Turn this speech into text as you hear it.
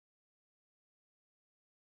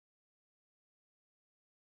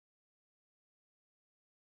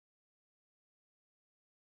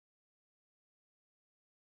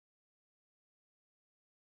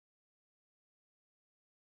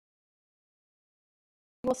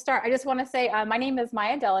We'll start. I just want to say my name is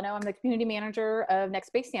Maya Delano. I'm the community manager of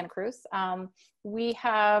Next Base Santa Cruz. We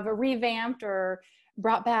have revamped or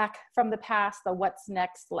brought back from the past the What's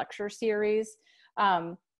Next lecture series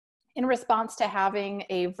in response to having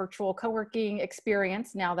a virtual co-working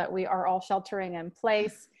experience now that we are all sheltering in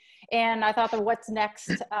place. And I thought the What's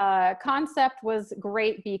Next concept was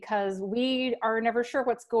great because we are never sure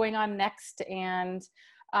what's going on next. And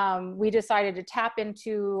we decided to tap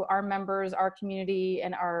into our members, our community,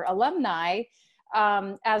 and our alumni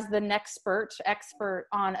as the expert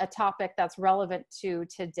on a topic that's relevant to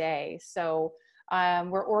today. So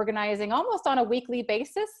we're organizing almost on a weekly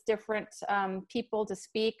basis, different people to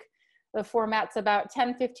speak. The format's about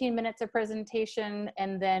 10-15 minutes of presentation,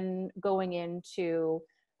 and then going into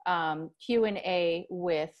Q&A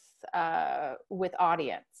with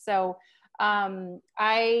audience. So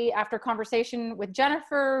after conversation with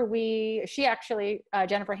Jennifer,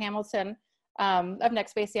 Jennifer Hamilton of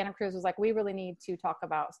Next Base Santa Cruz was like, we really need to talk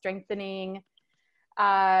about strengthening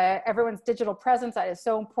everyone's digital presence. That is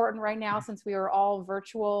so important right now since we are all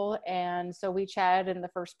virtual. And so we chatted in the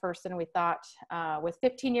first person. We thought with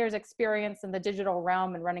 15 years experience in the digital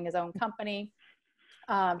realm and running his own company,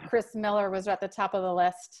 Chris Miller was at the top of the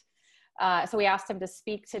list. So we asked him to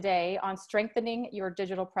speak today on strengthening your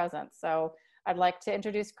digital presence. So I'd like to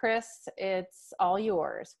introduce Chris. It's all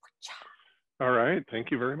yours. All right,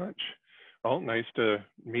 thank you very much. Well, nice to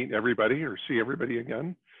meet everybody or see everybody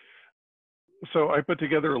again. So I put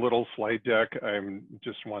together a little slide deck. I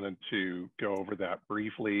just wanted to go over that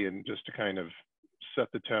briefly and just to kind of set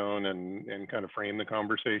the tone and kind of frame the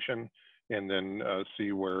conversation, and then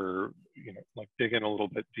see where, like dig in a little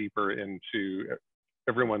bit deeper into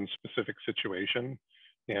everyone's specific situation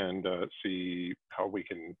and see how we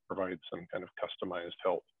can provide some kind of customized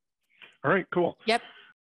help. All right, cool. Yep.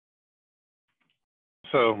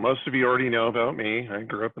 So most of you already know about me. I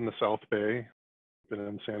grew up in the South Bay, been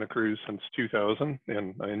in Santa Cruz since 2000,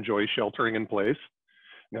 and I enjoy sheltering in place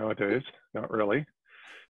nowadays, not really.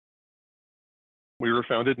 We were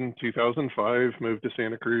founded in 2005, moved to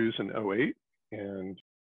Santa Cruz in 2008, and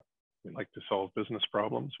we like to solve business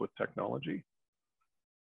problems with technology.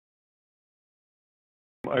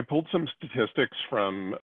 I pulled some statistics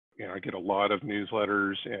from, I get a lot of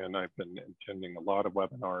newsletters, and I've been attending a lot of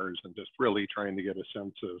webinars and just really trying to get a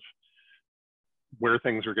sense of where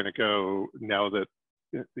things are going to go now that,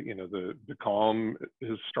 the calm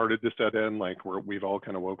has started to set in, like we've all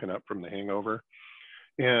kind of woken up from the hangover.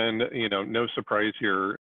 And, no surprise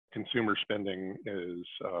here, consumer spending is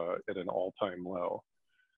at an all-time low.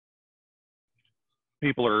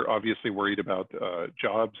 People are obviously worried about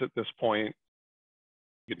jobs at this point.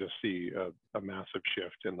 You can just see a massive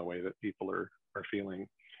shift in the way that people are feeling.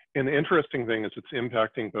 And the interesting thing is it's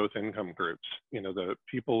impacting both income groups. The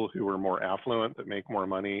people who are more affluent, that make more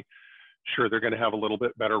money, sure, they're going to have a little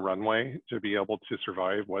bit better runway to be able to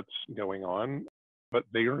survive what's going on, but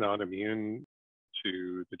they are not immune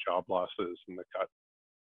to the job losses and the cut.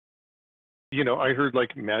 I heard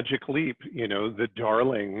like Magic Leap, the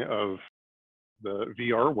darling of the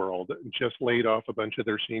VR world, just laid off a bunch of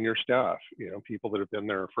their senior staff, people that have been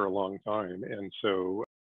there for a long time. And so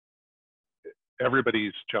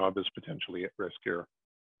everybody's job is potentially at risk here.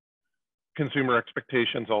 Consumer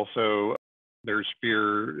expectations also, there's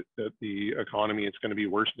fear that the economy is going to be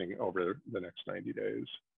worsening over the next 90 days.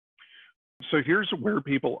 So here's where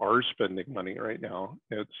people are spending money right now.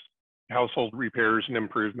 It's household repairs and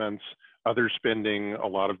improvements, other spending. A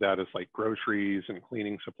lot of that is like groceries and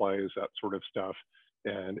cleaning supplies, that sort of stuff,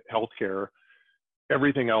 and healthcare.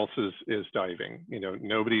 Everything else is diving.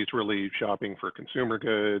 Nobody's really shopping for consumer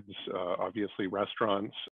goods. Obviously,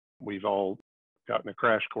 restaurants. We've all gotten a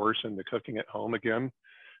crash course into cooking at home again,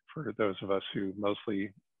 for those of us who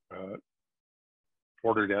mostly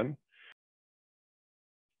ordered in.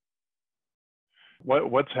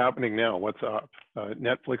 What's happening now? What's up?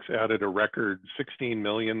 Netflix added a record 16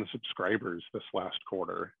 million subscribers this last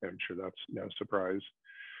quarter. I'm sure that's no surprise.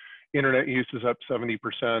 Internet use is up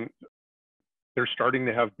 70%. They're starting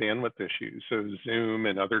to have bandwidth issues. So Zoom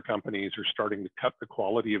and other companies are starting to cut the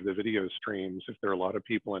quality of the video streams if there are a lot of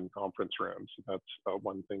people in conference rooms. So that's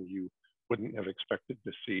one thing you wouldn't have expected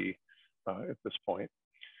to see at this point.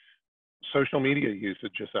 Social media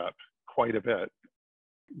usage is up quite a bit.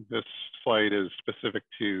 This slide is specific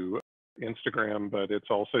to Instagram, but it's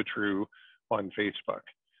also true on Facebook.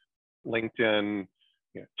 LinkedIn,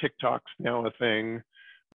 TikTok's now a thing.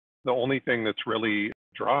 The only thing that's really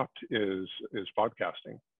dropped is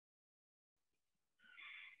podcasting.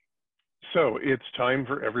 So it's time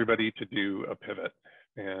for everybody to do a pivot.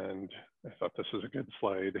 And I thought this was a good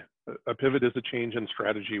slide. A pivot is a change in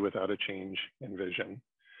strategy without a change in vision.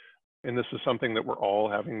 And this is something that we're all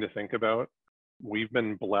having to think about. We've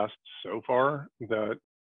been blessed so far that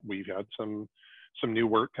we've had some new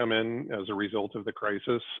work come in as a result of the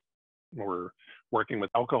crisis. We're working with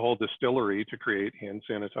alcohol distillery to create hand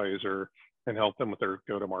sanitizer and help them with their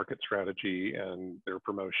go-to-market strategy and their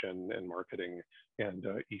promotion and marketing and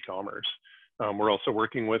e-commerce. We're also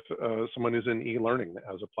working with someone who's in e-learning that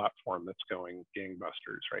has a platform that's going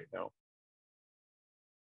gangbusters right now.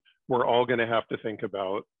 We're all going to have to think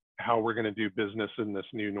about how we're going to do business in this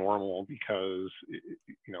new normal, because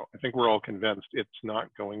I think we're all convinced it's not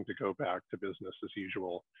going to go back to business as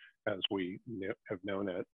usual as we have known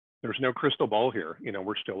it. There's no crystal ball here.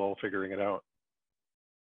 We're still all figuring it out.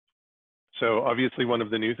 So obviously one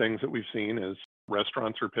of the new things that we've seen is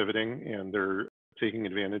restaurants are pivoting and they're taking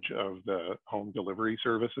advantage of the home delivery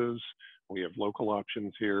services. We have local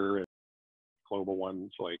options here and global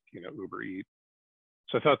ones like Uber Eats.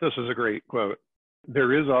 So I thought this was a great quote.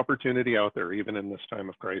 There is opportunity out there even in this time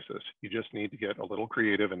of crisis. You just need to get a little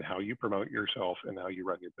creative in how you promote yourself and how you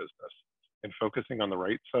run your business, and focusing on the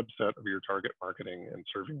right subset of your target marketing and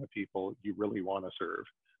serving the people you really want to serve.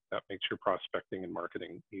 That makes your prospecting and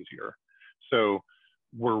marketing easier. So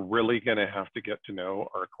we're really going to have to get to know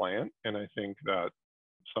our client. And I think that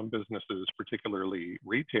some businesses, particularly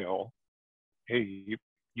retail, hey,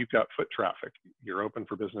 you've got foot traffic, you're open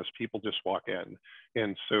for business, people just walk in.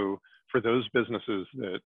 And so for those businesses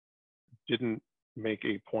that didn't make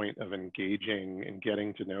a point of engaging and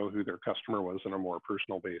getting to know who their customer was on a more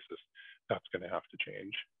personal basis, that's going to have to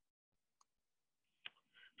change.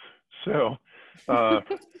 So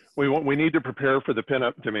we need to prepare for the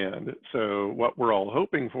pin-up demand. So what we're all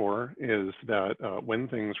hoping for is that when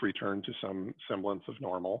things return to some semblance of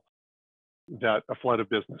normal, that a flood of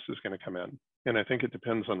business is going to come in. And I think it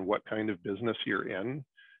depends on what kind of business you're in,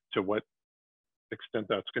 to what extent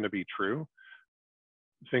that's going to be true.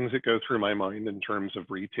 Things that go through my mind in terms of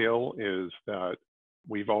retail is that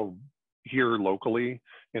we've all here locally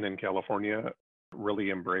and in California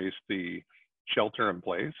really embraced the shelter in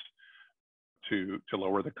place to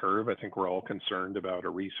lower the curve. I think we're all concerned about a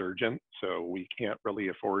resurgence, so we can't really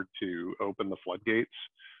afford to open the floodgates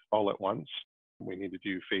all at once. We need to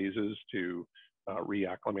do phases to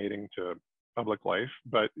reacclimating to public life.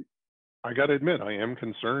 But I got to admit, I am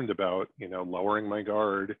concerned about lowering my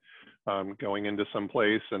guard, going into some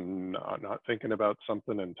place and not thinking about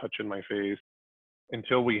something and touching my face.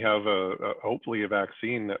 Until we have hopefully a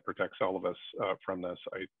vaccine that protects all of us from this,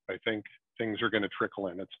 I think things are going to trickle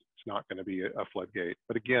in. It's not going to be a floodgate.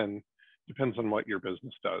 But again, depends on what your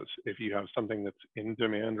business does. If you have something that's in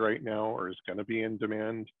demand right now or is going to be in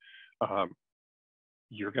demand,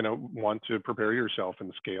 you're going to want to prepare yourself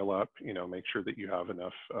and scale up, make sure that you have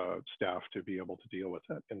enough staff to be able to deal with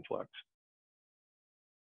that influx.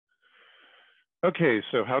 Okay,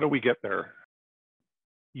 so how do we get there?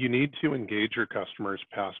 You need to engage your customers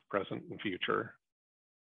past, present, and future.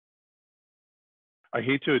 I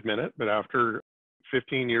hate to admit it, but after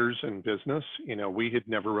 15 years in business, we had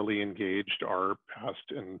never really engaged our past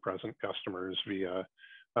and present customers via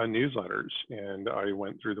newsletters. And I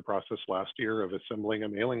went through the process last year of assembling a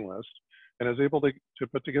mailing list, and I was able to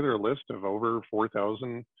put together a list of over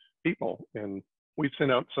 4,000 people. And we've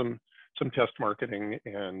sent out some test marketing,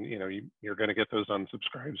 and you're going to get those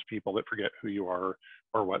unsubscribes, people that forget who you are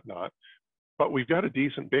or whatnot. But we've got a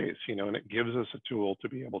decent base, and it gives us a tool to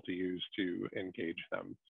be able to use to engage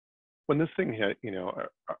them. When this thing hit,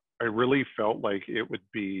 I really felt like it would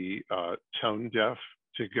be tone deaf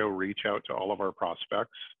to go reach out to all of our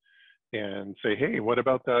prospects and say, hey, what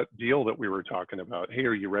about that deal that we were talking about? Hey,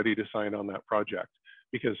 are you ready to sign on that project?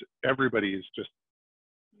 Because everybody is just,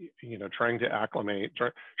 trying to acclimate,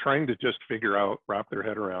 trying to just figure out, wrap their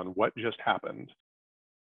head around what just happened.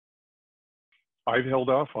 I've held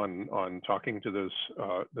off on talking to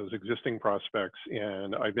those existing prospects,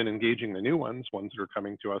 and I've been engaging the new ones that are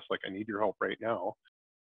coming to us like, I need your help right now.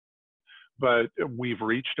 But we've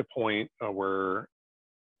reached a point where,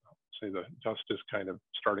 say, the dust is kind of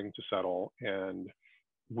starting to settle, and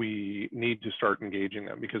we need to start engaging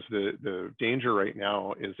them, because the danger right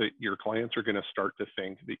now is that your clients are going to start to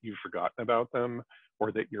think that you've forgotten about them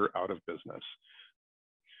or that you're out of business.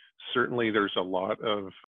 Certainly, there's a lot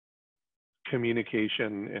of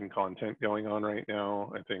communication and content going on right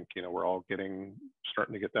now. I think we're all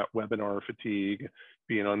starting to get that webinar fatigue,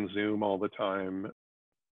 being on Zoom all the time.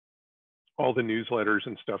 All the newsletters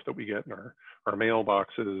and stuff that we get in our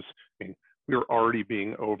mailboxes, I mean, we were already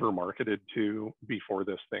being over marketed to before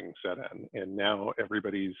this thing set in, and now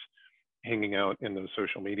everybody's hanging out in those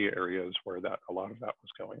social media areas where a lot of that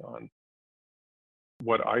was going on.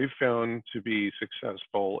 What I've found to be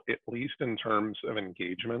successful, at least in terms of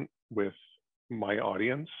engagement with my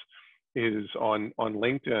audience, is on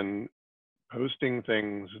LinkedIn, posting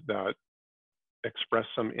things that express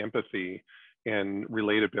some empathy and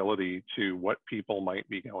relatability to what people might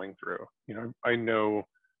be going through. You know, I know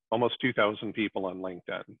almost 2,000 people on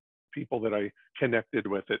LinkedIn, people that I connected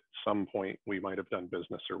with at some point. We might have done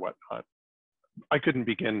business or whatnot. I couldn't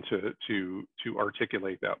begin to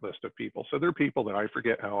articulate that list of people. So they're people that I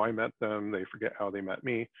forget how I met them, they forget how they met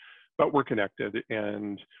me, but we're connected.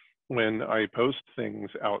 And when I post things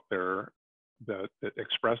out there that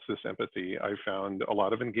express this empathy, I found a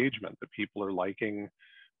lot of engagement, that people are liking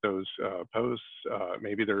those posts.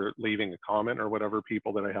 Maybe they're leaving a comment or whatever,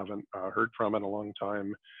 people that I haven't heard from in a long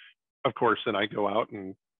time. Of course, then I go out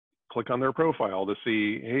and click on their profile to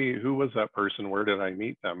see, hey, who was that person? Where did I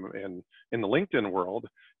meet them? And in the LinkedIn world,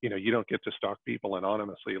 you know, you don't get to stalk people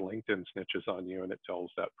anonymously. LinkedIn snitches on you and it tells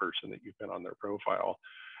that person that you've been on their profile.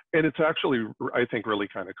 And it's actually, I think, really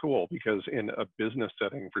kind of cool, because in a business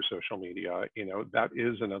setting for social media, you know, that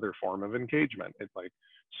is another form of engagement. It's like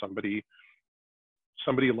somebody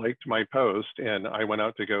liked my post and I went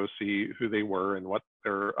out to go see who they were and what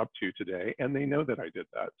they're up to today, and they know that I did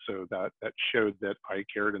that. So that showed that I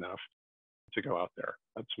cared enough to go out there.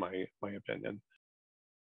 That's my opinion.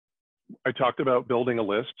 I talked about building a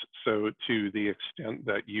list. So to the extent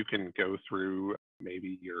that you can go through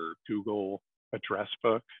maybe your Google address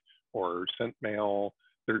book or sent mail,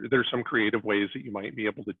 there's some creative ways that you might be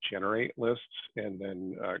able to generate lists and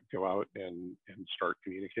then go out and start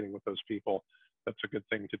communicating with those people. That's a good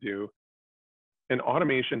thing to do. And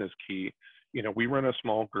automation is key. You know, we run a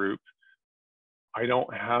small group. I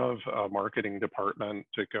don't have a marketing department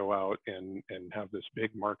to go out and have this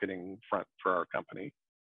big marketing front for our company.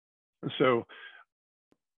 So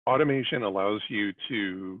automation allows you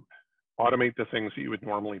to automate the things that you would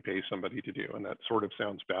normally pay somebody to do. And that sort of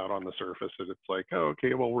sounds bad on the surface, that it's like, oh,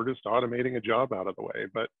 okay, well, we're just automating a job out of the way.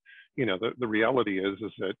 But, you know, the reality is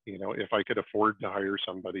that, you know, if I could afford to hire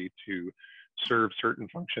somebody to serve certain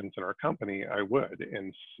functions in our company, I would.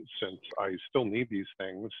 And since I still need these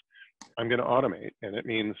things, I'm going to automate. And it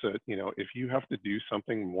means that, you know, if you have to do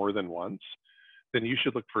something more than once, then you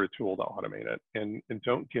should look for a tool to automate it. And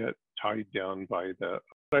don't get tied down by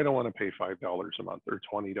I don't want to pay $5 a month or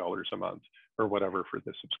 $20 a month or whatever for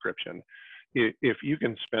the subscription. If you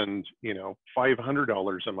can spend, you know,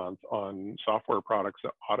 $500 a month on software products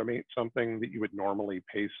that automate something that you would normally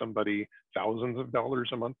pay somebody thousands of dollars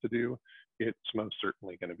a month to do, it's most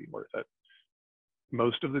certainly going to be worth it.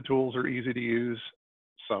 Most of the tools are easy to use.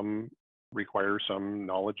 Some require some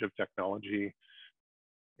knowledge of technology.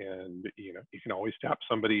 And, you know, you can always tap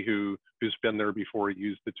somebody who's been there before,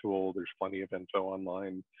 used the tool. There's plenty of info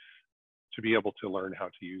online to be able to learn how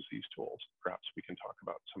to use these tools. Perhaps we can talk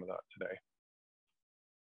about some of that today.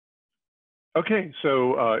 Okay,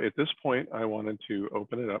 so at this point, I wanted to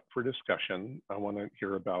open it up for discussion. I want to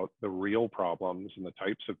hear about the real problems and the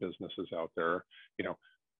types of businesses out there. You know,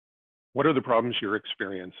 what are the problems you're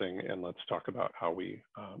experiencing? And let's talk about how we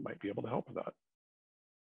might be able to help with that.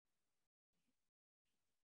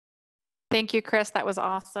 Thank you, Chris. That was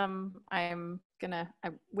awesome. I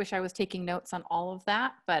wish I was taking notes on all of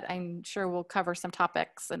that, but I'm sure we'll cover some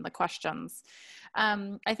topics in the questions.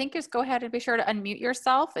 I think just go ahead and be sure to unmute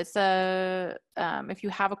yourself. It's if you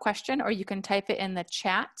have a question, or you can type it in the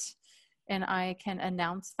chat and I can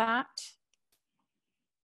announce that.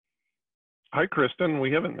 Hi, Kristen.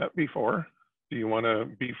 We haven't met before. Do you want to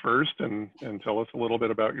be first and tell us a little bit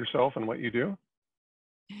about yourself and what you do?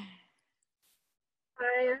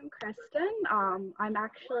 Hi, I'm Kristen.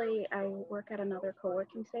 I work at another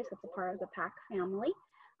co-working space. It's a part of the PAC family.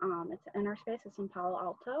 It's an inner space. It's in Palo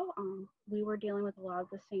Alto. We were dealing with a lot of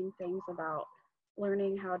the same things about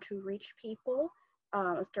learning how to reach people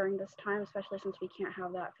during this time, especially since we can't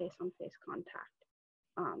have that face-on-face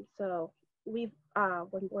contact. So we've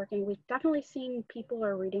been working. We've definitely seen people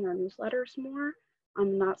are reading our newsletters more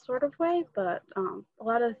in that sort of way, but a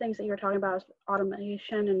lot of the things that you're talking about is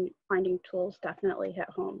automation and finding tools definitely hit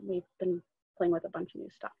home. We've been playing with a bunch of new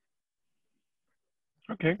stuff.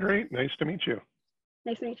 Okay, great. Nice to meet you.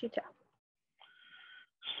 Nice to meet you too.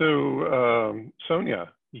 So Sonia,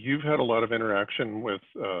 you've had a lot of interaction with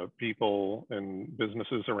people and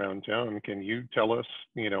businesses around town. Can you tell us,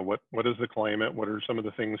 you know, what is the climate? What are some of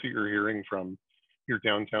the things that you're hearing from your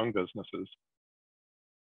downtown businesses?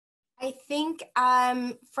 I think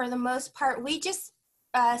for the most part, we just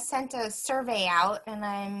sent a survey out, and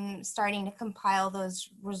I'm starting to compile those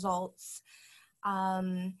results.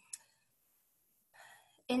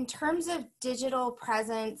 In terms of digital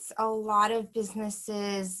presence, a lot of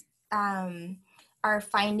businesses are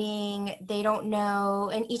finding they don't know,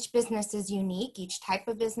 and each business is unique, each type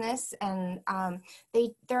of business, and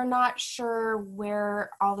they're not sure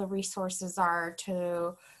where all the resources are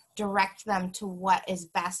to direct them to what is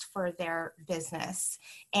best for their business.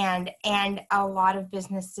 And a lot of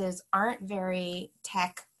businesses aren't very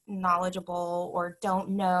tech knowledgeable or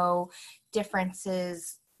don't know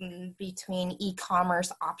differences between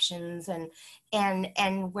e-commerce options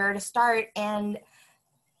and where to start, and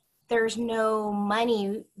there's no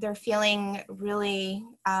money. They're feeling really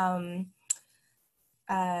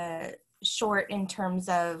short in terms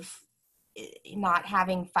of not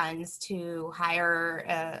having funds to hire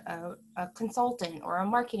a consultant or a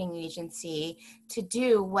marketing agency to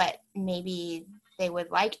do what maybe they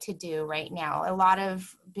would like to do right now. A lot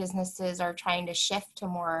of businesses are trying to shift to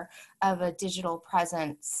more of a digital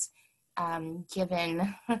presence,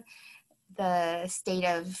 given the state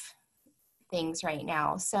of things right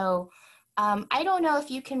now. So I don't know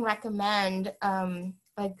if you can recommend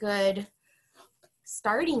a good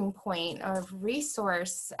starting point of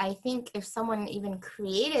resource. I think if someone even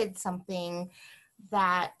created something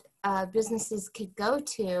that businesses could go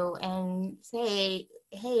to and say,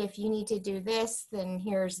 hey, if you need to do this, then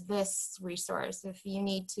here's this resource. If you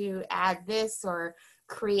need to add this or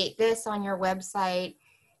create this on your website,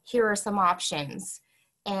 here are some options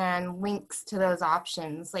and links to those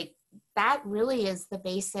options. Like, that really is the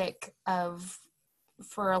basic of,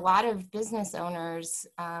 for a lot of business owners,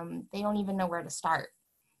 they don't even know where to start.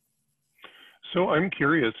 So I'm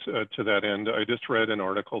curious to that end. I just read an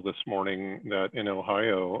article this morning that in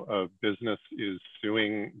Ohio, a business is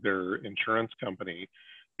suing their insurance company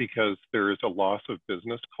because there is a loss of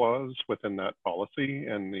business clause within that policy,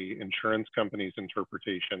 and the insurance company's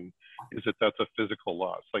interpretation is that that's a physical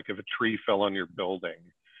loss, like if a tree fell on your building,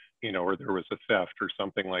 you know, or there was a theft or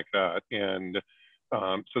something like that. And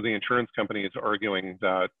so the insurance company is arguing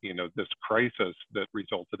that, you know, this crisis that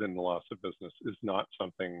resulted in the loss of business is not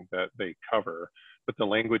something that they cover, but the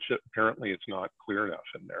language apparently is not clear enough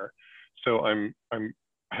in there. So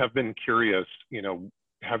have been curious, you know,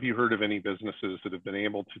 have you heard of any businesses that have been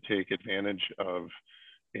able to take advantage of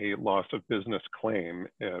a loss of business claim?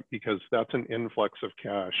 Because that's an influx of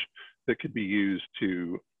cash that could be used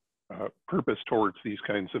to purpose towards these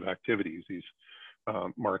kinds of activities, these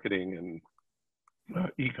marketing and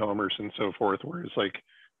e-commerce and so forth, whereas like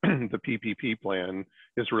the PPP plan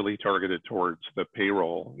is really targeted towards the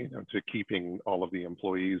payroll, you know, to keeping all of the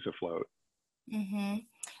employees afloat. Mm-hmm.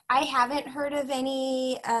 I haven't heard of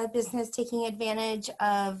any business taking advantage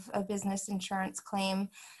of a business insurance claim.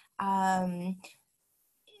 In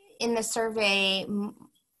the survey,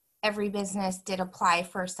 every business did apply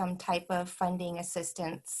for some type of funding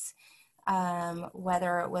assistance,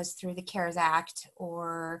 whether it was through the CARES Act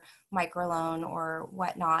or microloan or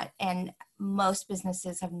whatnot. And most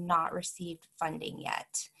businesses have not received funding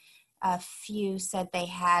yet. A few said they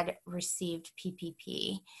had received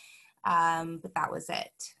PPP, but that was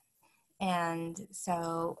it. And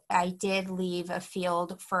so I did leave a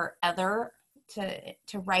field for other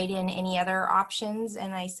to write in any other options.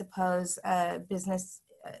 And I suppose a business,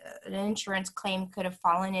 an insurance claim could have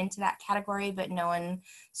fallen into that category, but no one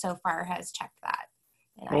so far has checked that.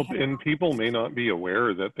 And people may not be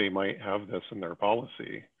aware that they might have this in their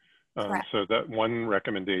policy. So that one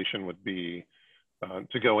recommendation would be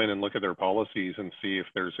to go in and look at their policies and see if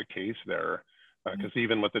there's a case there. Because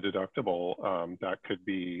even with the deductible, that could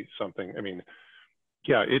be something. I mean,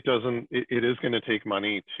 yeah, it is going to take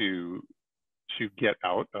money to get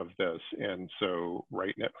out of this. And so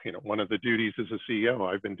right now, you know, one of the duties as a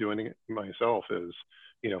CEO, I've been doing it myself, is,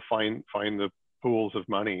 you know, find the pools of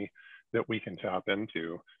money that we can tap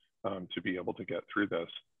into to be able to get through this.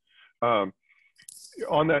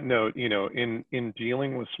 On that note, you know, in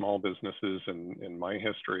dealing with small businesses in my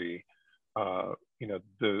history, you know,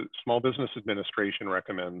 the Small Business Administration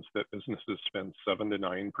recommends that businesses spend 7 to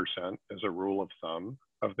 9% as a rule of thumb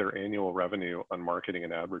of their annual revenue on marketing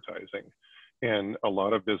and advertising. And a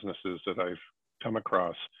lot of businesses that I've come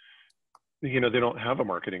across, you know, they don't have a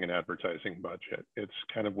marketing and advertising budget. It's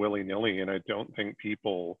kind of willy-nilly. And I don't think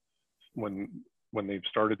people, when they've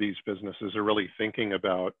started these businesses, are really thinking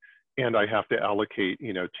about, and I have to allocate,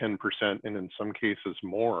 you know, 10% and in some cases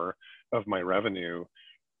more of my revenue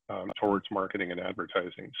towards marketing and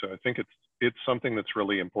advertising. So I think it's something that's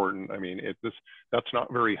really important. I mean, that's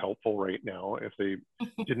not very helpful right now if they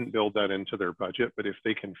didn't build that into their budget, but if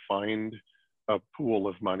they can find a pool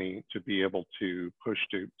of money to be able to push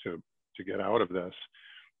to get out of this,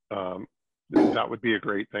 that would be a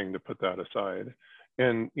great thing to put that aside.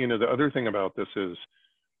 And, you know, the other thing about this is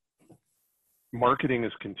marketing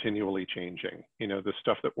is continually changing. You know, the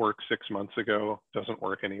stuff that worked 6 months ago doesn't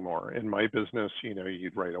work anymore. In my business, you know,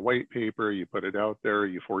 you'd write a white paper, you put it out there,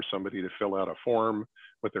 you force somebody to fill out a form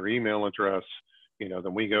with their email address, you know,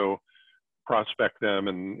 then we go prospect them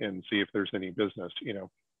and see if there's any business. You know,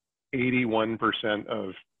 81%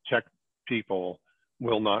 of tech people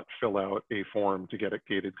will not fill out a form to get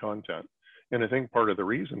gated content. And I think part of the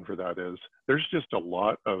reason for that is there's just a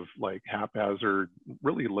lot of like haphazard,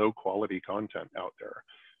 really low quality content out there.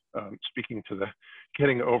 Speaking to the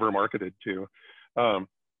getting over marketed too.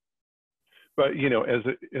 But you know, as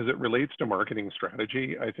it relates to marketing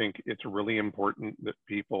strategy, I think it's really important that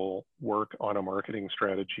people work on a marketing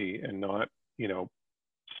strategy and not, you know,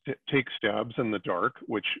 take stabs in the dark,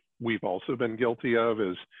 which we've also been guilty of,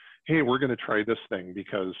 is, hey, we're going to try this thing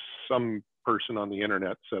because some person on the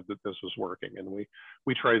internet said that this was working, and we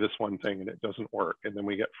try this one thing and it doesn't work, and then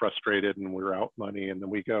we get frustrated and we're out money, and then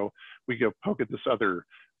we go poke at this other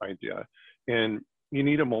idea. And you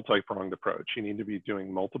need a multi-pronged approach. You need to be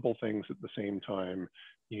doing multiple things at the same time.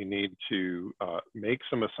 You need to make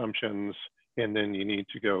some assumptions, and then you need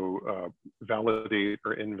to go validate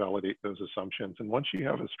or invalidate those assumptions. And once you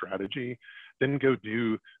have a strategy, then go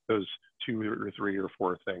do those 2 or 3 or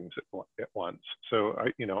 4 things at once. So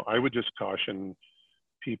I would just caution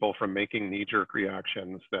people from making knee-jerk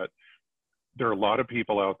reactions that there are a lot of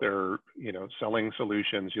people out there, you know, selling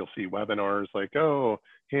solutions. You'll see webinars like, oh,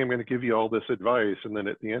 hey, I'm going to give you all this advice. And then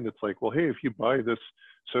at the end, it's like, well, hey, if you buy this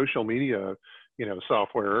social media, you know,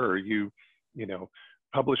 software, or you know,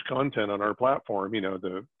 publish content on our platform, you know,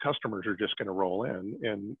 the customers are just going to roll in,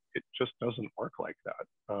 and it just doesn't work like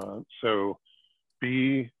that. So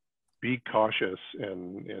be cautious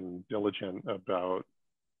and diligent about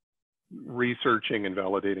researching and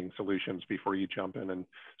validating solutions before you jump in and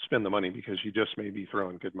spend the money, because you just may be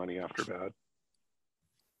throwing good money after bad.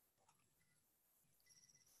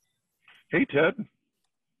 Hey, Ted.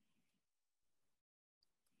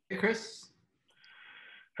 Hey, Chris.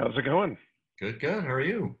 How's it going? Good, good. How are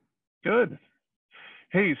you? Good.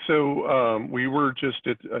 Hey, so we were just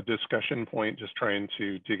at a discussion point, just trying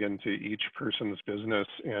to dig into each person's business,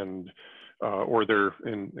 and or they're,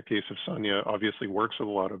 in the case of Sonia, obviously works with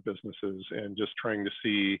a lot of businesses, and just trying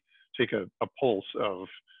to take a pulse of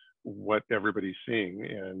what everybody's seeing.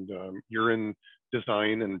 And you're in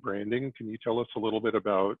design and branding. Can you tell us a little bit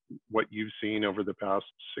about what you've seen over the past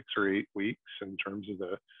 6 or 8 weeks in terms of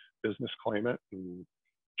the business climate, and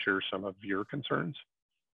share some of your concerns?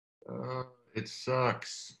 It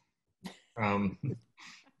sucks.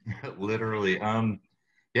 Literally.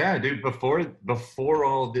 Yeah, dude, before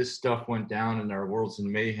all this stuff went down and our world's in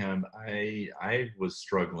mayhem, I was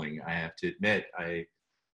struggling. I have to admit,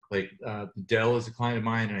 Dell is a client of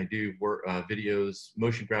mine, and I do work videos,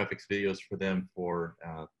 motion graphics videos for them for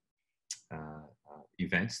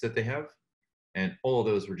events that they have, and all of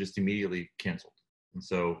those were just immediately canceled. And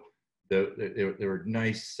so there were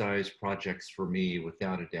nice sized projects for me,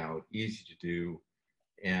 without a doubt, easy to do.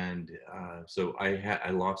 And so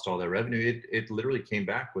I lost all that revenue. It literally came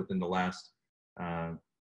back within the last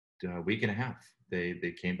week and a half.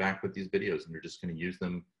 They came back with these videos, and they're just going to use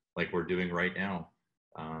them like we're doing right now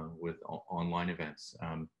with online events.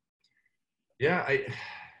 Yeah,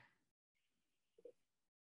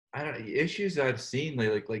 I don't, issues I've seen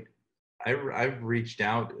I've reached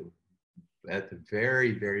out at the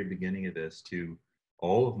very, very beginning of this to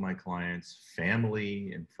all of my clients,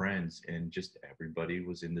 family and friends, and just everybody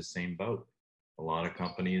was in the same boat. A lot of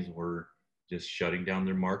companies were just shutting down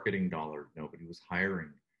their marketing dollar. Nobody was hiring.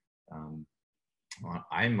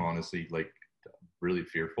 I'm honestly really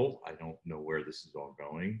fearful. I don't know where this is all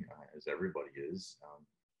going, as everybody is.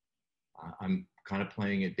 I'm kind of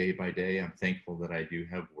playing it day by day. I'm thankful that I do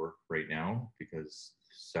have work right now, because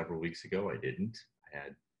several weeks ago I didn't. I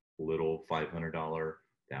had little $500,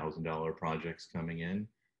 $1,000 projects coming in,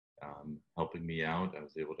 helping me out. I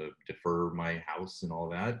was able to defer my house and all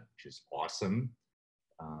that, which is awesome.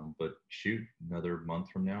 But shoot, another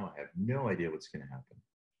month from now, I have no idea what's going to happen.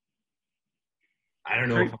 I don't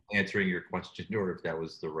know if I'm answering your question or if that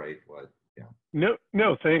was the right one. Yeah.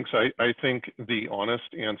 No, thanks. I think the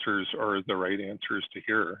honest answers are the right answers to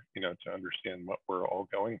hear, you know, to understand what we're all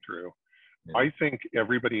going through. Yeah. I think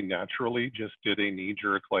everybody naturally just did a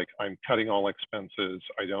knee-jerk, like, I'm cutting all expenses.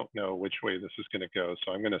 I don't know which way this is going to go,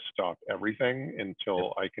 so I'm going to stop everything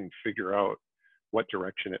until I can figure out what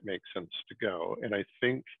direction it makes sense to go. And I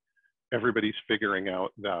think everybody's figuring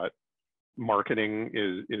out that marketing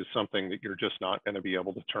is something that you're just not going to be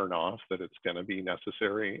able to turn off, that it's going to be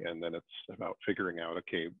necessary. And then it's about figuring out,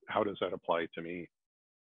 okay, how does that apply to me?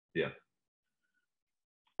 Yeah.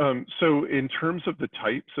 So in terms of the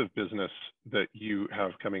types of business that you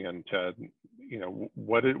have coming in, Ted, you know,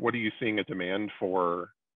 what are you seeing a demand for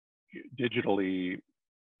digitally,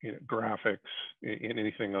 you know, graphics, in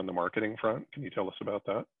anything on the marketing front? Can you tell us about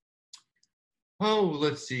that? Oh,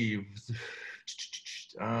 let's see.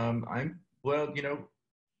 Well, you know,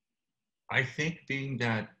 I think being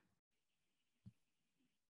that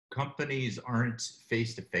companies aren't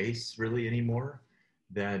face to face really anymore,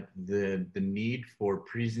 that the need for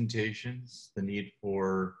presentations, the need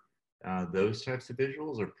for those types of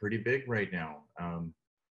visuals are pretty big right now. I'm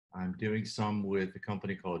doing some with a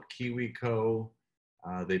company called KiwiCo.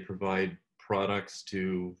 They provide products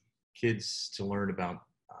to kids to learn about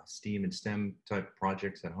STEAM and STEM type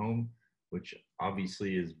projects at home, which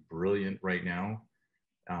obviously is brilliant right now.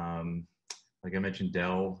 Like I mentioned,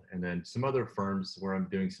 Dell, and then some other firms where I'm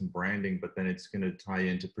doing some branding, but then it's going to tie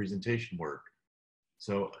into presentation work.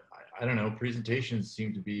 So I don't know, presentations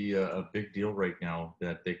seem to be a big deal right now,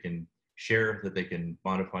 that they can share, that they can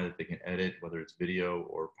modify, that they can edit, whether it's video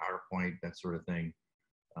or PowerPoint, that sort of thing.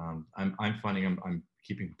 I'm finding I'm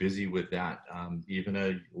keeping busy with that. Even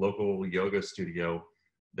a local yoga studio,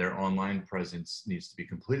 their online presence needs to be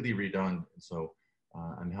completely redone. So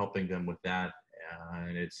I'm helping them with that.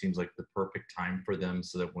 And it seems like the perfect time for them,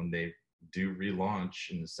 so that when they do relaunch,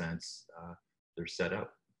 in a sense, they're set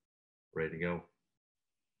up, ready to go.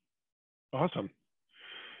 Awesome.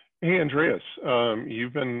 Hey, Andreas,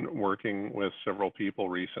 you've been working with several people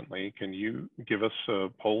recently. Can you give us a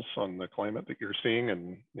pulse on the climate that you're seeing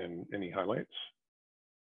and any highlights?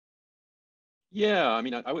 Yeah, I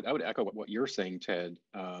mean, I would echo what you're saying, Ted,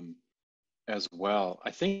 as well.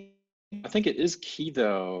 I think it is key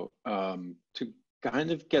though, to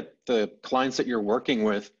kind of get the clients that you're working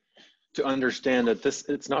with to understand that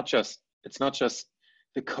it's not just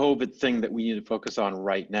the COVID thing that we need to focus on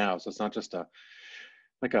right now. So it's not just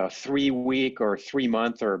like a 3-week or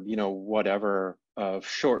 3-month or, you know, whatever of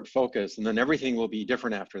short focus, and then everything will be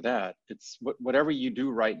different after that. It's whatever you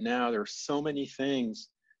do right now. There's so many things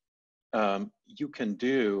you can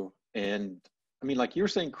do. And I mean, like you're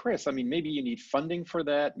saying, Chris, I mean, maybe you need funding for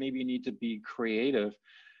that. Maybe you need to be creative.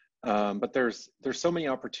 But there's so many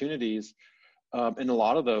opportunities, and a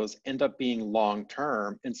lot of those end up being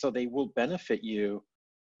long-term. And so they will benefit you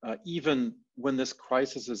even when this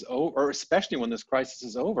crisis is over, or especially when this crisis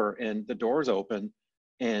is over and the doors open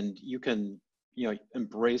and you can, you know,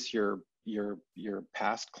 embrace your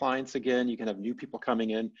past clients again. You can have new people coming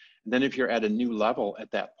in. And then if you're at a new level at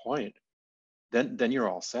that point, then you're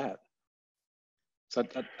all set. So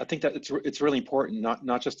I think that it's really important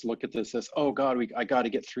not just to look at this as, oh God, I got to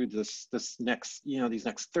get through this next, you know, these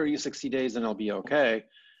next 30, 60 days and I'll be okay.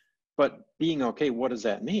 But being okay, what does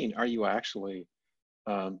that mean? Are you actually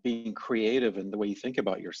being creative in the way you think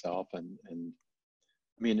about yourself? And I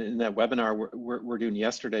mean, in that webinar we're doing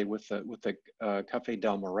yesterday with the Cafe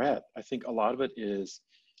Del Moret, I think a lot of it is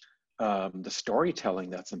the storytelling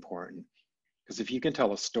that's important. Because if you can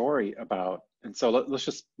tell a story about, and so let's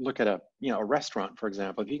just look at a restaurant, for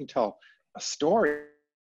example. If you can tell a story, it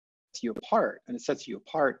sets you apart, and it sets you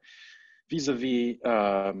apart vis-a-vis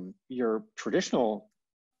your traditional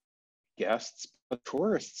guests, but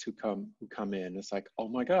tourists who come in. It's like, oh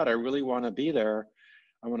my God, I really want to be there.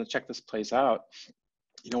 I want to check this place out.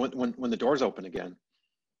 You know, when the doors open again.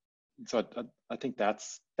 So I think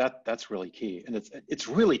that's really key, and it's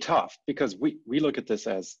really tough because we look at this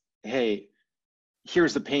as, hey,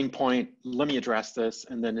 here's the pain point, let me address this,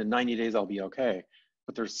 and then in 90 days I'll be okay.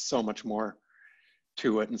 But there's so much more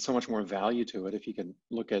to it and so much more value to it if you can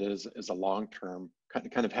look at it as a long-term,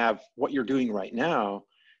 kind of have what you're doing right now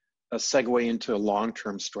a segue into a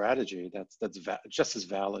long-term strategy that's just as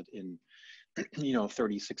valid in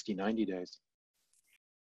 30, 60, 90 days.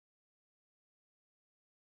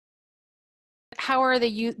 How are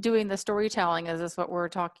they doing the storytelling? Is this what we're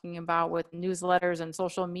talking about with newsletters and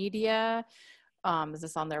social media? Is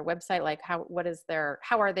this on their website? Like how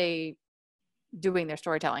are they doing their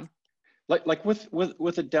storytelling? Like with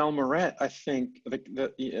the Del Moret, I think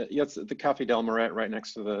it's the Cafe Del Moret right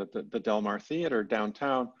next to the Del Mar Theater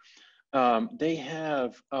downtown. They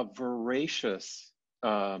have a voracious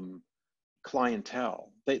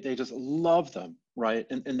clientele. They just love them, right?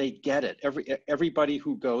 And they get it. Everybody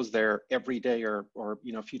who goes there every day or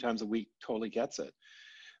a few times a week totally gets it.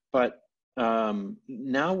 But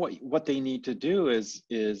now what they need to do is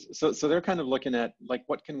so they're kind of looking at, like,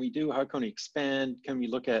 what can we do? How can we expand? Can we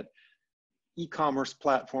look at e-commerce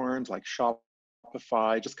platforms like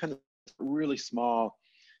Shopify, just kind of really small,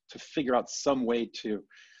 to figure out some way to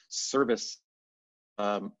service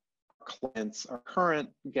clients, our current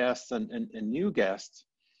guests and new guests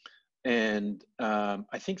And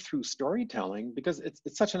I think through storytelling, because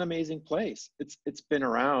it's such an amazing place. It's been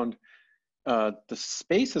around. The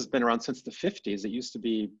space has been around since the 50s. It used to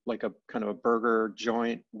be like a kind of a burger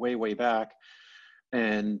joint way back,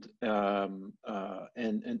 and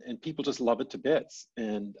people just love it to bits.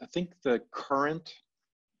 And I think the current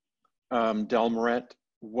Del Moret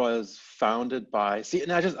was founded by, see,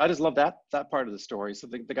 and I just love that part of the story. So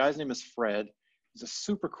the guy's name is Fred. He's a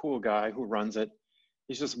super cool guy who runs it.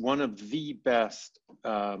 He's just one of the best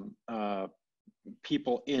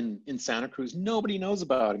people in Santa Cruz. Nobody knows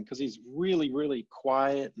about him because he's really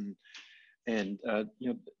quiet, and you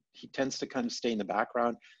know, he tends to kind of stay in the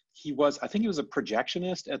background. I think he was a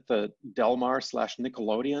projectionist at the Del Mar /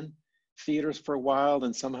 Nickelodeon theaters for a while,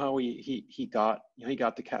 and somehow he got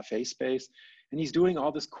the cafe space, and he's doing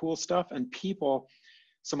all this cool stuff. And people,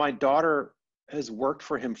 so my daughter has worked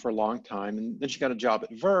for him for a long time, and then she got a job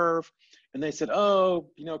at Verve, and they said, oh,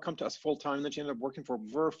 you know, come to us full time. And then she ended up working for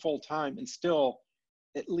Verve full time, and still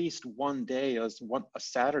at least one day, a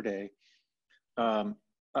Saturday per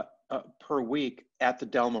week at the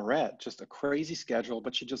Del Moret. Just a crazy schedule,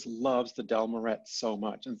 but she just loves the Del Moret so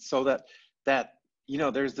much. And so that you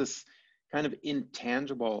know, there's this kind of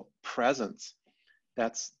intangible presence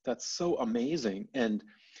that's so amazing. And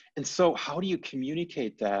so how do you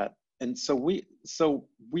communicate that? And so we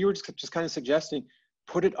were just kind of suggesting,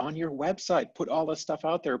 put it on your website, put all this stuff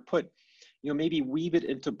out there, you know, maybe weave it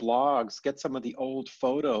into blogs, get some of the old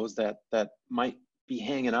photos that might be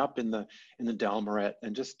hanging up in the Del Moret,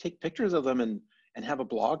 and just take pictures of them and have a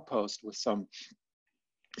blog post with some,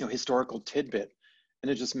 you know, historical tidbit. And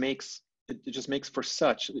it just makes for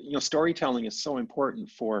such, you know, storytelling is so important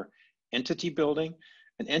for entity building.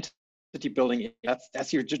 And entity building,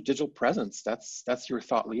 that's your digital presence. That's your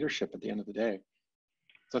thought leadership at the end of the day.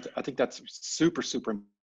 So I think that's super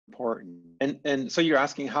important. And so you're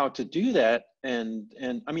asking how to do that, and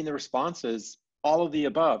I mean, the response is all of the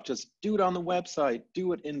above. Just do it on the website,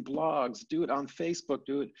 do it in blogs, do it on Facebook,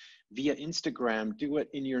 do it via Instagram, do it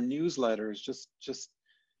in your newsletters. Just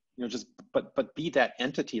you know, but be that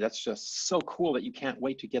entity. That's just so cool that you can't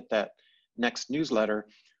wait to get that next newsletter,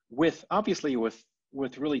 with obviously with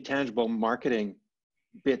really tangible marketing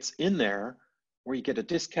bits in there, where you get a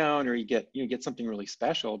discount or you get something really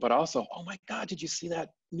special. But also, oh my God, did you see that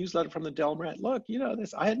newsletter from the Del Moret? Look, you know,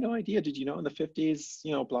 this, I had no idea. Did you know in the 50s,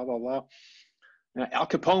 you know, blah blah blah. Al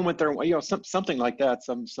Capone went there, you know, something like that,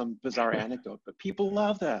 some bizarre anecdote, but people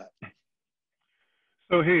love that.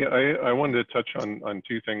 So, hey, I wanted to touch on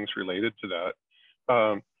two things related to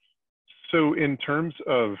that. So in terms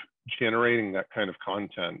of generating that kind of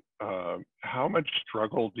content, how much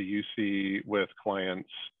struggle do you see with clients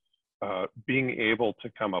being able to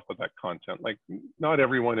come up with that content? Like, not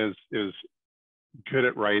everyone is good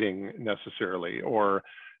at writing necessarily, or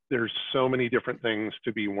there's so many different things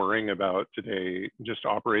to be worrying about today, just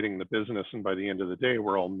operating the business. And by the end of the day,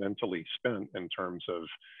 we're all mentally spent in terms of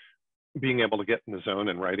being able to get in the zone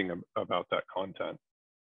and writing about that content.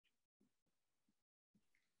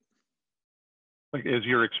 Like, is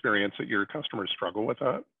your experience that your customers struggle with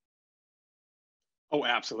that? Oh,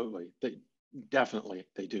 absolutely. They definitely,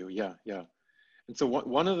 they do. Yeah. And so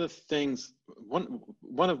one of the things, one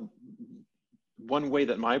way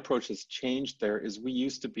that my approach has changed there is, we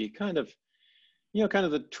used to be kind of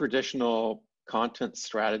the traditional content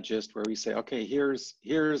strategist, where we say, okay, here's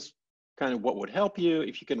kind of what would help you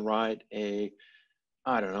if you can write I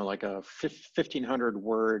don't know, like a 1,500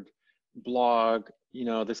 word blog, you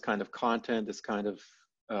know, this kind of content, this kind of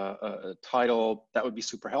title, that would be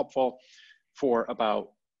super helpful for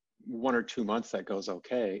about 1 or 2 months. That goes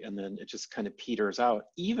okay, and then it just kind of peters out,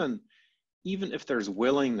 even if there's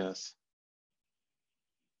willingness.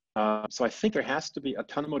 So I think there has to be a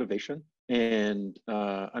ton of motivation. And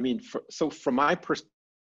I mean, so from my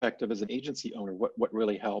perspective as an agency owner, what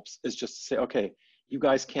really helps is just to say, okay, you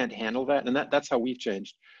guys can't handle that. And that's how we've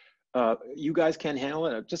changed. You guys can't handle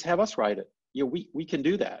it, just have us write it. You know, we can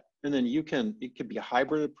do that. And then it could be a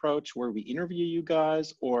hybrid approach where we interview you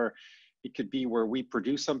guys, or it could be where we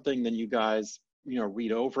produce something, then you guys, you know,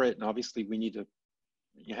 read over it. And obviously we need to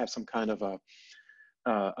have some kind of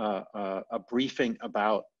a briefing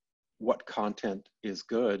about what content is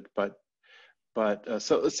good. But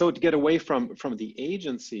so to get away from the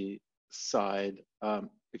agency side,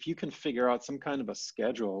 if you can figure out some kind of a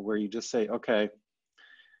schedule where you just say, okay,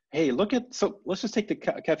 hey, so let's just take the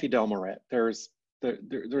Cafe Del Moret. There's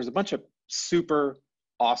a bunch of super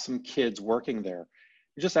awesome kids working there.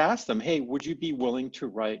 You just ask them, hey, would you be willing to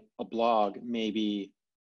write a blog maybe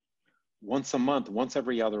once a month, once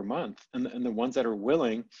every other month? And the ones that are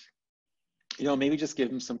willing, you know, maybe just give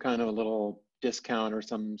them some kind of a little discount or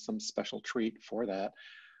some special treat for that.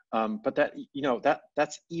 But that, you know,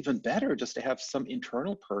 that's even better, just to have some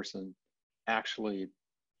internal person actually,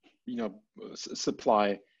 you know,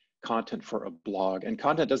 supply content for a blog. And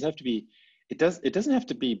content doesn't have to be, it doesn't have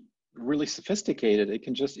to be really sophisticated. It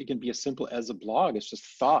can be as simple as a blog. It's just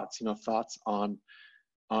thoughts, you know, thoughts on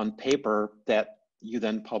paper that you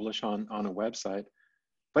then publish on a website.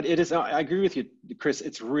 But it is, I agree with you, Chris,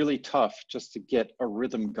 it's really tough just to get a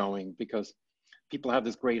rhythm going, because people have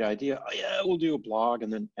this great idea, oh yeah, we'll do a blog,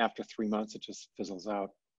 and then after 3 months it just fizzles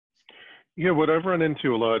out. Yeah, what I've run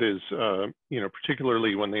into a lot is, you know,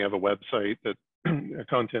 particularly when they have a website that a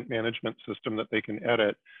content management system that they can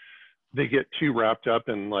edit, they get too wrapped up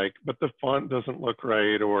in like, but the font doesn't look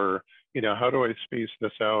right, or, you know, how do I space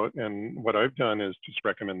this out? And what I've done is just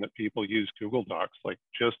recommend that people use Google Docs, like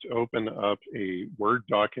just open up a Word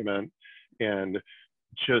document and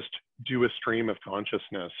just do a stream of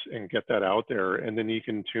consciousness and get that out there, and then you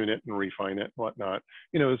can tune it and refine it and whatnot.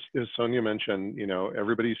 You know, as Sonia mentioned, you know,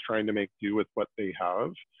 everybody's trying to make do with what they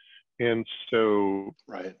have. And so,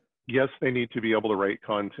 right, yes, they need to be able to write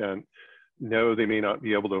content. No, they may not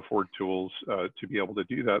be able to afford tools to be able to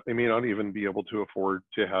do that. They may not even be able to afford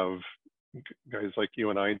to have guys like you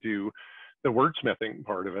and I do the wordsmithing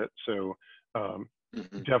part of it. So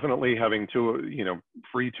definitely having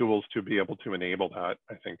free tools to be able to enable that,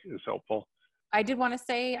 I think, is helpful. I did want to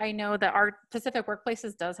say, I know that our Pacific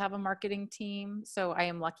Workplaces does have a marketing team, so I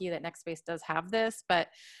am lucky that NextSpace does have this. But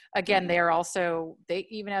again, they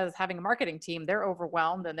even as having a marketing team, they're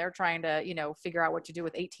overwhelmed, and they're trying to, you know, figure out what to do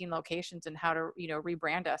with 18 locations and how to, you know,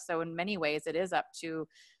 rebrand us. So in many ways, it is up to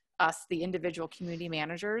us, the individual community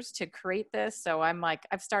managers, to create this. So I'm like,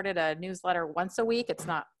 I've started a newsletter once a week. It's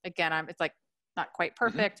not, again, it's like not quite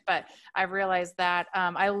perfect, but I've realized that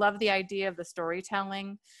I love the idea of the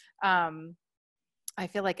storytelling. I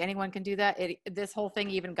feel like anyone can do that. This whole thing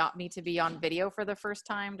even got me to be on video for the first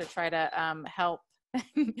time to try to help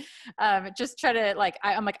just try to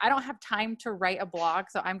I'm like, I don't have time to write a blog,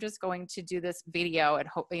 so I'm just going to do this video, and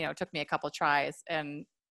hope, you know, it took me a couple tries, and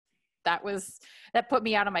that put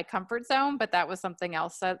me out of my comfort zone. But that was something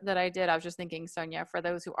else that I did. I was just thinking, Sonia, for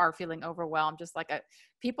those who are feeling overwhelmed, just like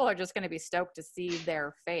people are just going to be stoked to see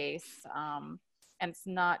their face. And it's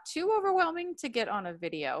not too overwhelming to get on a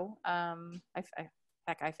video.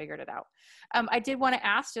 I figured it out. I did want to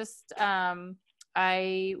ask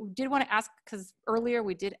because earlier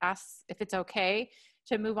we did ask if it's okay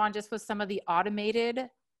to move on just with some of the automated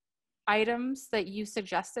items that you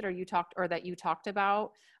suggested that you talked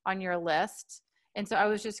about on your list. And so I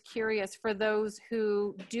was just curious, for those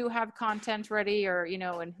who do have content ready, or, you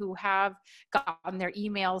know, and who have gotten their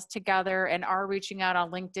emails together and are reaching out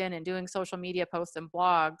on LinkedIn and doing social media posts and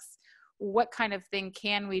blogs, what kind of thing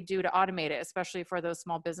can we do to automate it, especially for those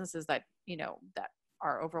small businesses that, you know, that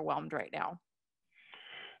are overwhelmed right now?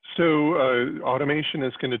 So automation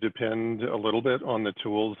is going to depend a little bit on the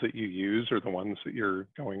tools that you use or the ones that you're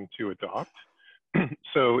going to adopt.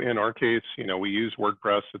 So in our case, you know, we use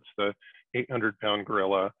WordPress. It's the 800-pound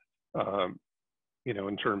gorilla, you know,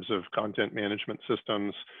 in terms of content management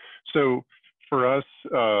systems. So for us,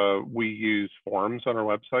 we use forms on our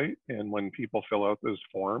website, and when people fill out those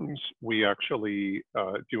forms, we actually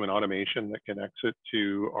do an automation that connects it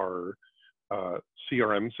to our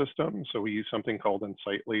CRM system. So we use something called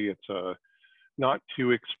Insightly. It's a not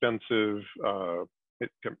too expensive.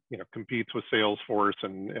 It competes with Salesforce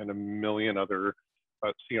and a million other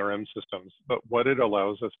CRM systems. But what it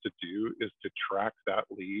allows us to do is to track that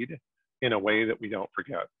lead in a way that we don't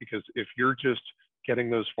forget. Because if you're just getting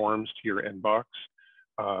those forms to your inbox,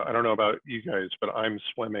 I don't know about you guys, but I'm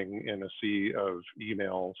swimming in a sea of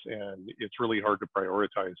emails, and it's really hard to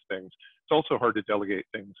prioritize things. It's also hard to delegate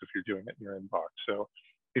things if you're doing it in your inbox. So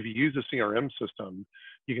if you use a CRM system,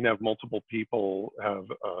 you can have multiple people have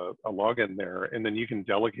a login there, and then you can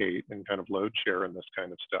delegate and kind of load share and this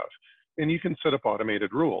kind of stuff. And you can set up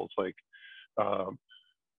automated rules. Like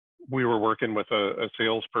we were working with a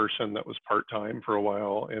salesperson that was part-time for a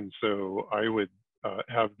while, and so I would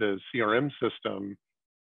have the CRM system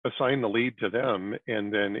assign the lead to them,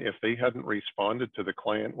 and then if they hadn't responded to the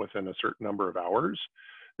client within a certain number of hours,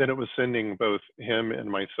 then it was sending both him and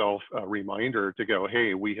myself a reminder to go,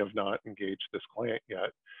 hey, we have not engaged this client yet.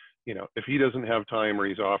 You know, if he doesn't have time or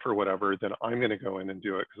he's off or whatever, then I'm going to go in and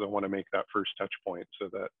do it, because I want to make that first touch point so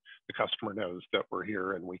that the customer knows that we're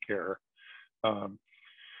here and we care.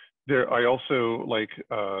 I also like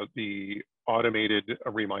the automated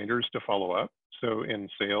reminders to follow up. So in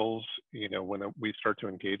sales, you know, when we start to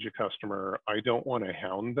engage a customer, I don't want to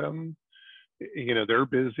hound them you know, they're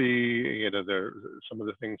busy, you know, they're some of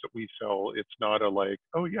the things that we sell, it's not a like,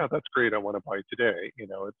 oh yeah, that's great, I want to buy today. You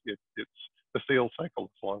know, it's the sales cycle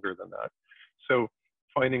is longer than that. So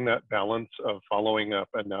finding that balance of following up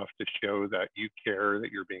enough to show that you care,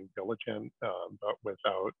 that you're being diligent, but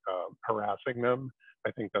without harassing them,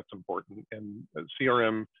 I think that's important. And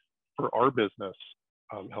CRM for our business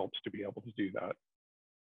helps to be able to do that.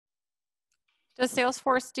 Does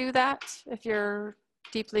Salesforce do that if you're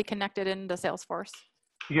deeply connected into Salesforce?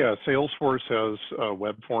 Yeah, Salesforce has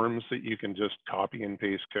web forms that you can just copy and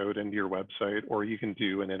paste code into your website, or you can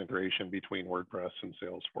do an integration between WordPress and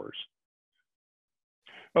Salesforce.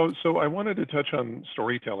 Oh, so I wanted to touch on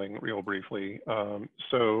storytelling real briefly.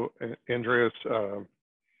 So Andreas,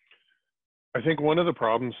 I think one of the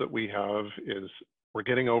problems that we have is we're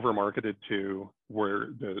getting over marketed to where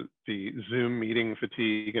the Zoom meeting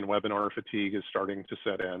fatigue and webinar fatigue is starting to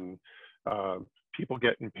set in. People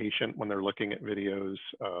get impatient when they're looking at videos.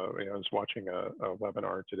 I was watching a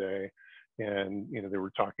webinar today, and you know, they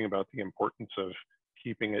were talking about the importance of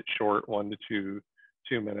keeping it short, 1 to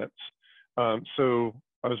 2 minutes. So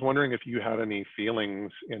I was wondering if you had any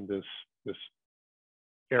feelings in this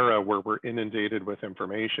era where we're inundated with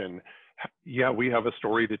information. Yeah, we have a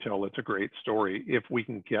story to tell. It's a great story. If we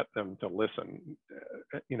can get them to listen,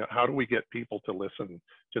 you know, how do we get people to listen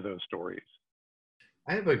to those stories?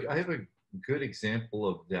 I have a good example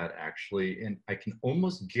of that, actually, and I can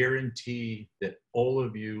almost guarantee that all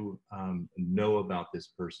of you know about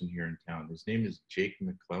this person here in town. His name is Jake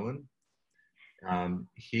McClellan.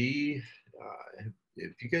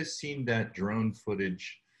 If you guys seen that drone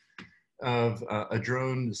footage of a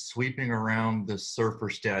drone sweeping around the surfer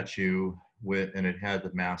statue and it had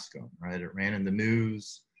the mask on, right? It ran in the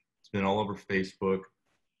news. It's been all over Facebook.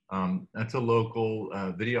 That's a local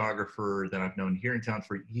videographer that I've known here in town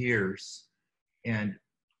for years. And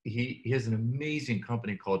he has an amazing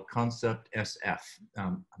company called Concept SF.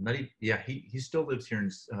 He still lives here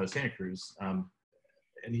in Santa Cruz. And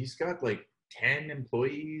he's got like 10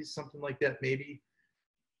 employees, something like that, maybe.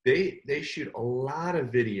 They shoot a lot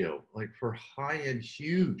of video, like for high-end,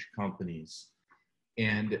 huge companies,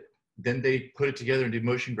 and then they put it together and do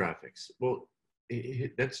motion graphics. Well,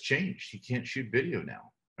 that's changed. He can't shoot video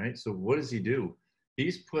now, right? So what does he do?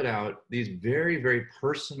 He's put out these very, very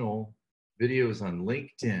personal videos on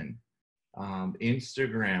LinkedIn,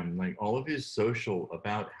 Instagram, like all of his social,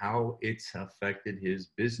 about how it's affected his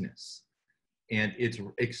business, and it's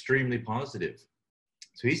extremely positive.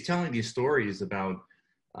 So he's telling these stories about,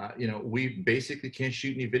 you know, we basically can't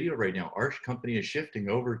shoot any video right now. Our company is shifting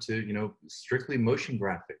over to, you know, strictly motion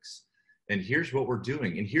graphics. And here's what we're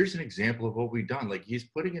doing. And here's an example of what we've done. Like, he's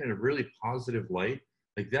putting it in a really positive light.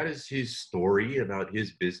 Like, that is his story about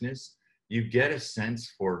his business. You get a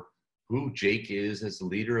sense for who Jake is as the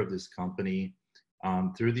leader of this company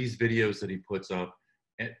through these videos that he puts up.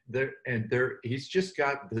 And he's just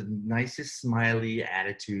got the nicest smiley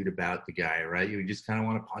attitude about the guy, right? You just kind of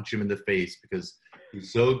want to punch him in the face because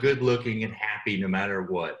he's so good looking and happy no matter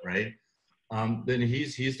what, right? Then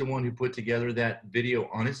he's the one who put together that video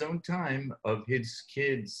on his own time of his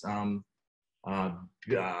kids. What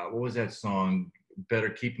was that song? Better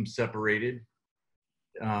Keep Them Separated.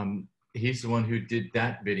 He's the one who did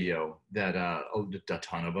that video that a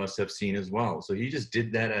ton of us have seen as well. So he just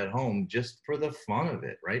did that at home just for the fun of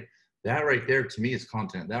it, right? That right there to me is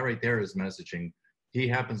content. That right there is messaging. He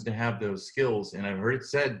happens to have those skills. And I've heard it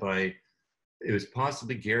said by, it was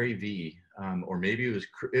possibly Gary Vee, or maybe it was,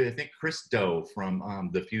 I think, Chris Doe from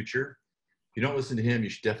The Future. If you don't listen to him, you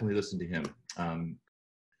should definitely listen to him.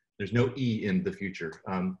 There's no E in The Future.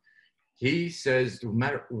 He says, no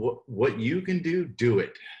matter what you can do, do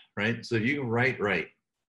it. Right? So you can write.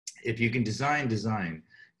 If you can design.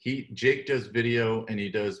 Jake does video and he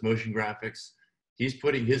does motion graphics. He's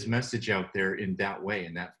putting his message out there in that way,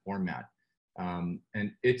 in that format. And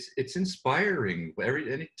it's inspiring.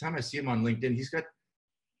 Anytime I see him on LinkedIn, he's got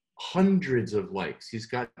hundreds of likes. He's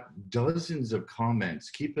got dozens of comments.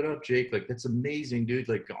 Keep it up, Jake. Like, that's amazing, dude.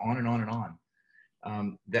 Like, on and on and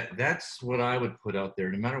on. That's what I would put out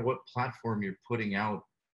there. No matter what platform you're putting out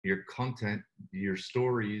your content, your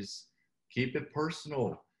stories, keep it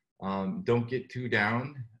personal. Don't get too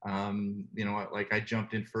down. You know, like, I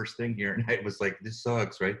jumped in first thing here and I was like, this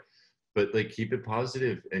sucks, right? But like, keep it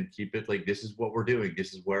positive and keep it like, this is what we're doing.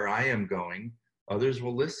 This is where I am going. Others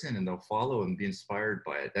will listen and they'll follow and be inspired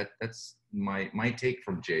by it. That's my take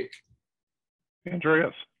from Jake.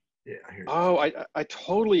 Andreas. Yeah, I hear. Oh, I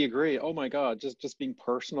totally agree. Oh my God, just being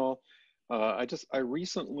personal. I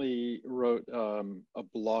recently wrote a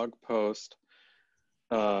blog post,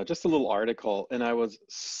 just a little article, and I was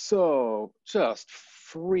so just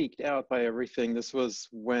freaked out by everything. This was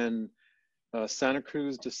when Santa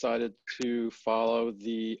Cruz decided to follow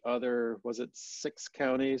the other, was it 6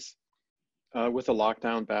 counties with a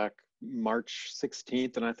lockdown back March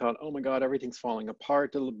 16th. And I thought, oh my God, everything's falling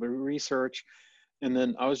apart. Did a little bit of research. And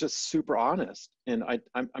then I was just super honest. And I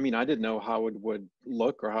mean, I didn't know how it would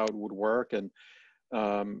look or how it would work. And,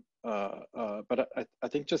 but I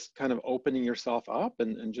think just kind of opening yourself up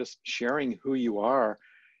and just sharing who you are,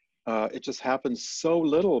 it just happens so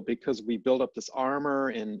little because we build up this armor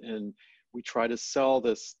and we try to sell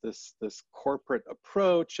this corporate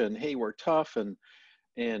approach and, hey, we're tough and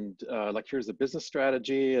like, here's a business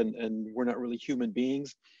strategy and we're not really human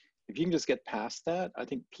beings. If you can just get past that, I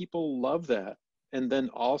think people love that. And then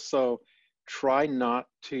also try not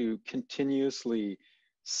to continuously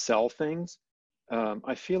sell things.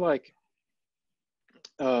 I feel like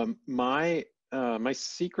my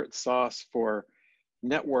secret sauce for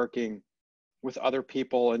networking with other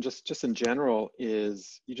people and just in general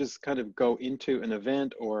is you just kind of go into an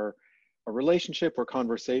event or a relationship or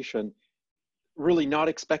conversation really not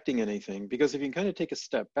expecting anything, because if you can kind of take a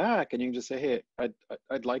step back and you can just say, hey,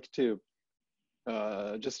 I'd like to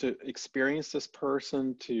just to experience this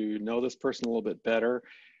person, to know this person a little bit better,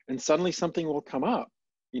 and suddenly something will come up,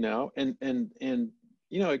 you know, and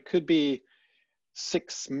you know, it could be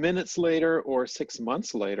 6 minutes later or 6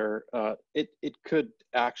 months later, it could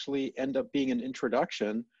actually end up being an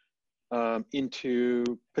introduction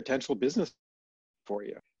into potential business for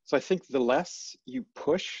you. So I think the less you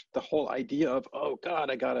push the whole idea of, oh God,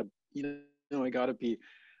 I gotta be the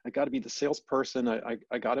salesperson. I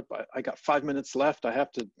got 5 minutes left. I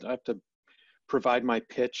have to provide my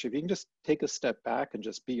pitch. If you can just take a step back and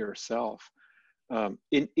just be yourself,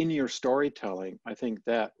 in your storytelling, I think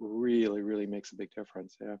that really makes a big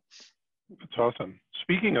difference. Yeah. That's awesome.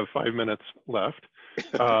 Speaking of 5 minutes left,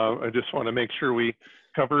 I just want to make sure we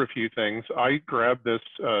cover a few things. I grabbed this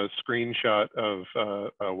screenshot of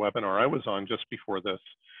a webinar I was on just before this,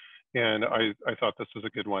 and I thought this was a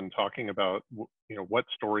good one, talking about, you know, what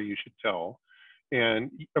story you should tell.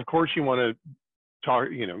 And of course you want to talk,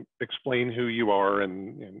 you know, explain who you are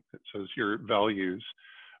and it says your values.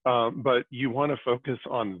 But you want to focus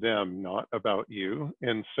on them, not about you.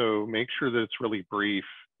 And so make sure that it's really brief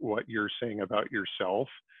what you're saying about yourself,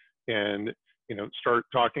 and, you know, start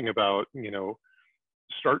talking about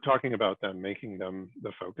them, making them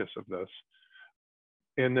the focus of this.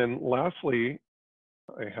 And then lastly,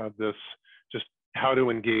 I had this, just how to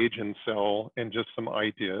engage and sell, and just some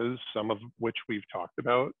ideas, some of which we've talked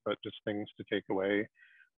about, but just things to take away.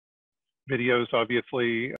 Videos,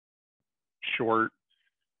 obviously, short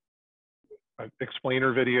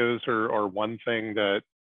explainer videos are one thing that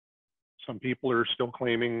some people are still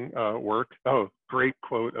claiming work. Oh, great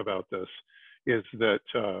quote about this is that,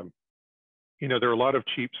 you know, there are a lot of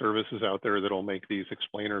cheap services out there that'll make these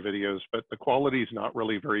explainer videos, but the quality is not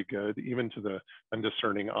really very good, even to the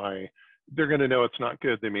undiscerning eye. They're going to know it's not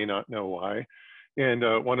good. They may not know why. And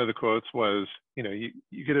one of the quotes was, you know, you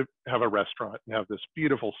get to have a restaurant and have this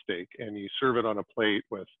beautiful steak, and you serve it on a plate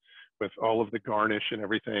with all of the garnish and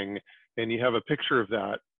everything, and you have a picture of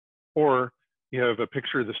that, or you have a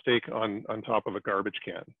picture of the steak on top of a garbage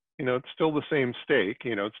can. You know, it's still the same steak,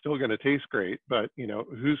 you know, it's still going to taste great, but, you know,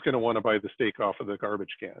 who's going to want to buy the steak off of the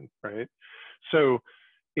garbage can, right? So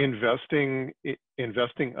investing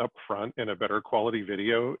up front in a better quality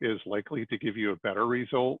video is likely to give you a better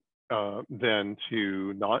result than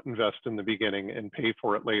to not invest in the beginning and pay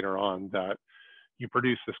for it later on, that you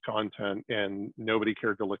produce this content and nobody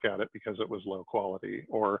cared to look at it because it was low quality.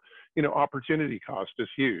 Or, you know, opportunity cost is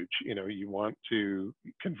huge. You know, you want to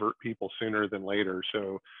convert people sooner than later.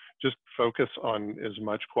 So just focus on as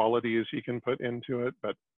much quality as you can put into it.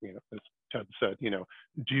 But, you know, as Ted said, you know,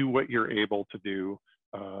 do what you're able to do.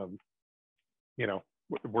 You know,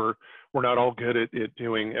 we're not all good at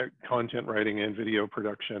doing content writing and video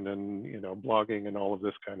production and, you know, blogging and all of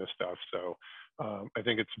this kind of stuff. So I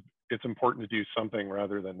think it's important to do something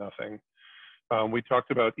rather than nothing. We talked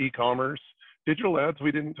about e-commerce. Digital ads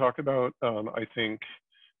we didn't talk about. I think,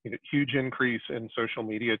 you know, huge increase in social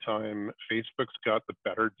media time. Facebook's got the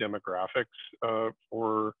better demographics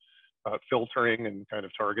for filtering and kind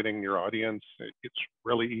of targeting your audience. It's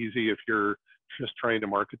really easy if you're just trying to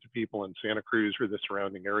market to people in Santa Cruz or the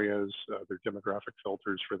surrounding areas. There are demographic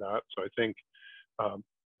filters for that. So I think,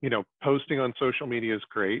 you know, posting on social media is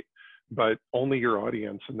great, but only your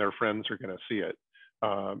audience and their friends are going to see it.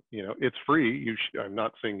 You know, it's free. I'm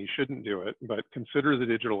not saying you shouldn't do it, but consider the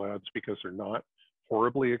digital ads because they're not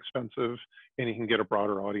horribly expensive, and you can get a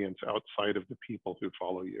broader audience outside of the people who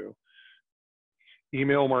follow you.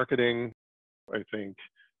 Email marketing, I think,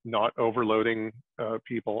 not overloading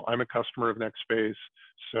people. I'm a customer of NextSpace,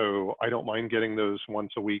 so I don't mind getting those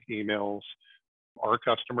once a week emails. Our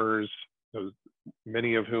customers,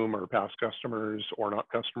 many of whom are past customers or not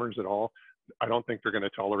customers at all, I don't think they're going to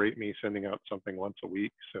tolerate me sending out something once a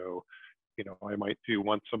week. So, you know, I might do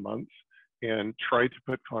once a month and try to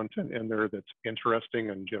put content in there that's interesting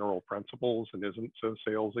and general principles and isn't so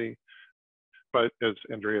salesy. But as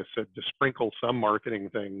Andrea said, to sprinkle some marketing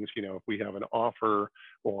things, you know, if we have an offer,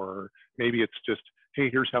 or maybe it's just, hey,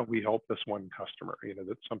 here's how we help this one customer, you know,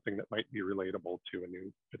 that's something that might be relatable to a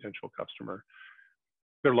new potential customer.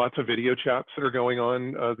 There are lots of video chats that are going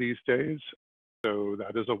on these days. So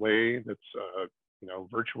that is a way that's, you know,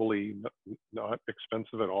 virtually not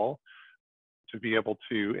expensive at all to be able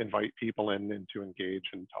to invite people in and to engage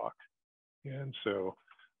and talk. And so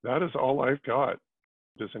that is all I've got.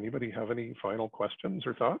 Does anybody have any final questions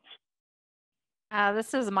or thoughts?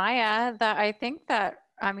 This is Maya. I think that,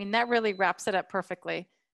 I mean, that really wraps it up perfectly.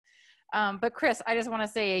 But Chris, I just want to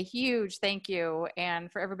say a huge thank you,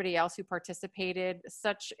 and for everybody else who participated.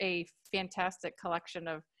 Such a fantastic collection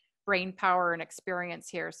of brain power and experience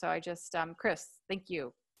here. So I just, Chris, thank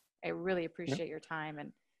you. I really appreciate your time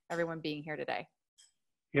and everyone being here today.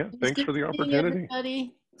 Yeah, thanks for the opportunity.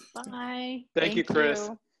 Everybody. Bye. Thank you, Chris.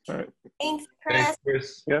 All right. Thanks, Chris. Thanks,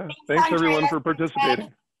 Chris. Yeah, thanks everyone for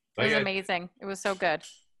participating. It was amazing. It was so good.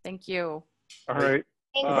 Thank you. All right.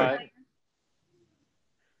 Thanks. Bye.